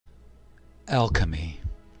Alchemy,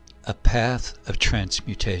 a path of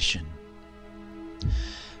transmutation.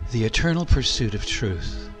 The eternal pursuit of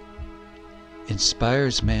truth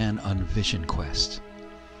inspires man on vision quest,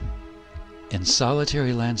 in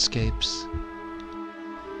solitary landscapes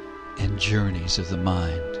and journeys of the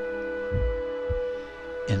mind,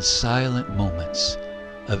 in silent moments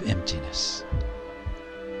of emptiness.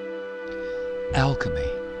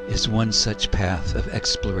 Alchemy is one such path of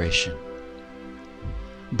exploration,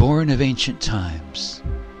 born of ancient times,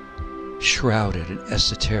 shrouded in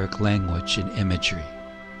esoteric language and imagery.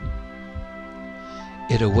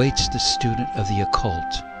 It awaits the student of the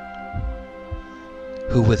occult,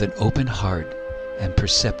 who with an open heart and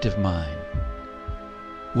perceptive mind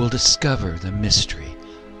will discover the mystery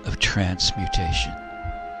of transmutation.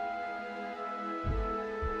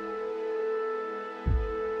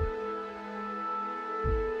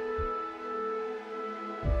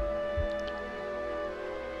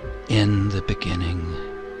 In the beginning,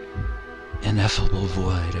 ineffable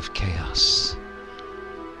void of chaos,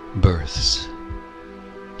 births,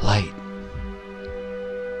 light,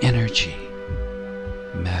 energy,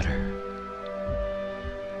 matter.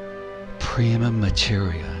 Prima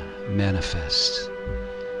materia manifests,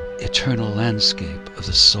 eternal landscape of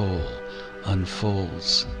the soul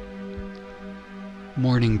unfolds.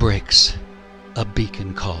 Morning breaks, a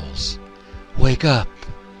beacon calls. Wake up,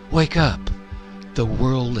 wake up, the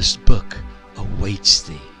worldless book awaits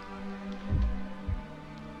thee.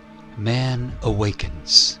 Man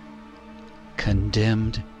awakens,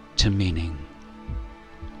 condemned to meaning.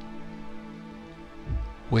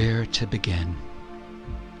 Where to begin?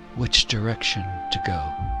 Which direction to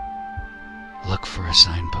go? Look for a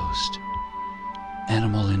signpost.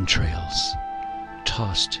 Animal entrails,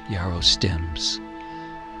 tossed yarrow stems,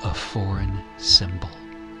 a foreign symbol.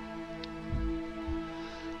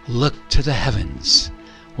 Look to the heavens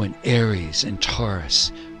when Aries and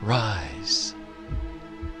Taurus rise.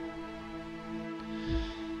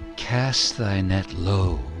 Cast thy net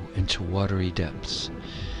low into watery depths,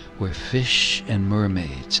 where fish and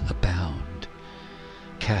mermaids abound.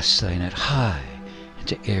 Cast thy net high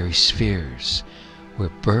into airy spheres, where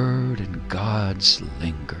bird and gods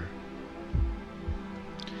linger.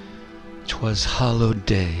 'Twas hallowed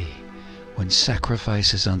day, when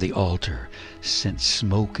sacrifices on the altar sent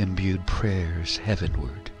smoke-imbued prayers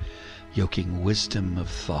heavenward, yoking wisdom of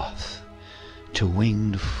Thoth to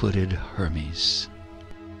winged-footed Hermes.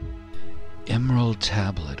 Emerald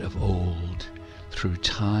tablet of old, through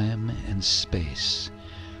time and space,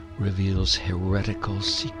 reveals heretical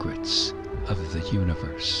secrets of the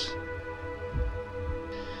universe.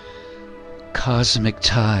 Cosmic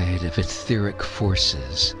tide of etheric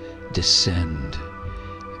forces descend,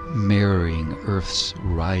 mirroring earth's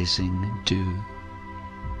rising dew.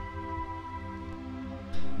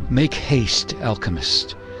 Make haste,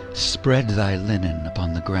 alchemist, spread thy linen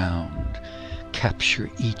upon the ground, capture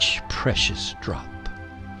each precious drop.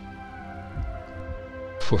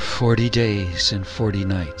 For 40 days and 40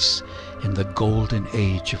 nights, in the golden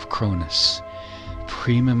age of Cronus,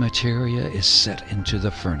 prima materia is set into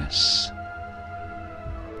the furnace.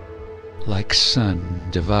 Like sun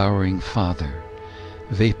devouring father,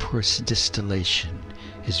 vaporous distillation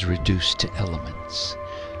is reduced to elements,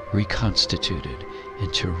 reconstituted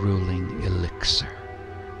into ruling elixir.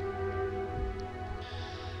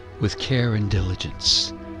 With care and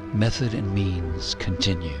diligence, method and means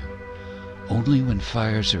continue. Only when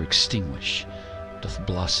fires are extinguished doth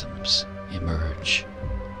blossoms emerge.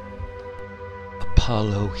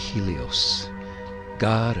 Apollo Helios,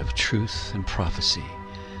 god of truth and prophecy,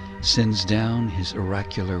 sends down his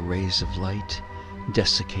oracular rays of light,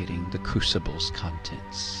 desiccating the crucible's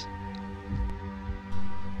contents.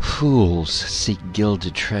 Fools seek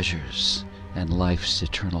gilded treasures and life's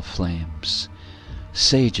eternal flames.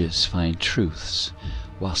 Sages find truths,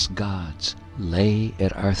 whilst gods lay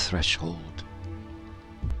at our threshold.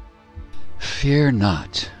 Fear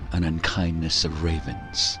not an unkindness of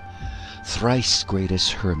ravens. Thrice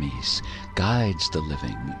greatest Hermes guides the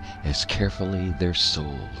living as carefully their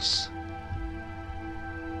souls.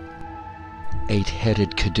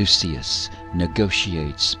 8-headed Caduceus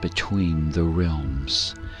negotiates between the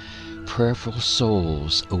realms. Prayerful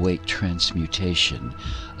souls await transmutation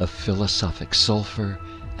of philosophic sulfur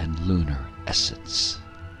and lunar essence.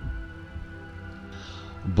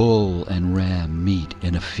 Bull and ram meet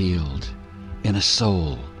in a field, in a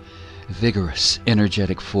soul. Vigorous,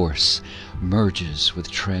 energetic force merges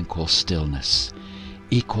with tranquil stillness,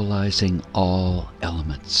 equalizing all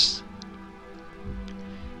elements.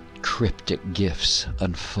 Cryptic gifts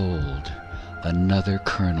unfold, another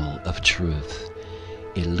kernel of truth,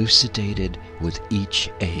 elucidated with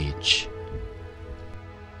each age.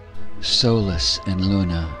 Solus and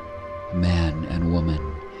Luna, man and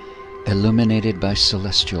woman, illuminated by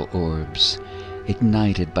celestial orbs,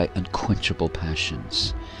 ignited by unquenchable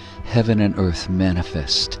passions, heaven and earth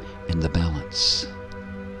manifest in the balance.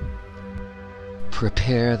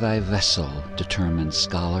 Prepare thy vessel, determined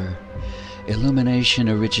scholar. Illumination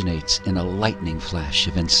originates in a lightning flash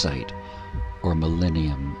of insight or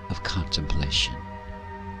millennium of contemplation.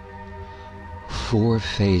 4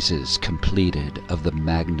 phases completed of the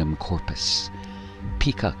magnum corpus.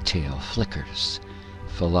 Peacock tail flickers.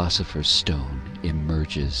 Philosopher's stone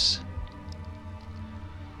emerges.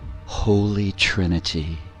 Holy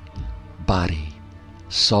Trinity, body,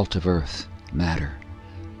 salt of earth, matter,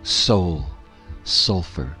 soul,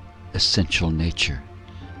 sulfur, essential nature,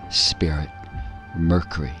 spirit,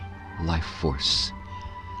 mercury, life force,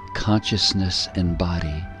 consciousness and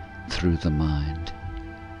body through the mind.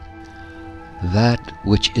 That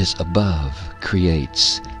which is above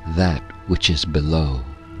creates that which is below.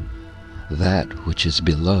 That which is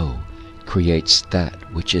below creates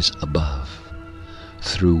that which is above,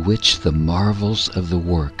 through which the marvels of the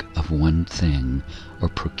work of one thing are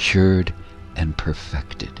procured and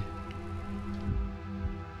perfected.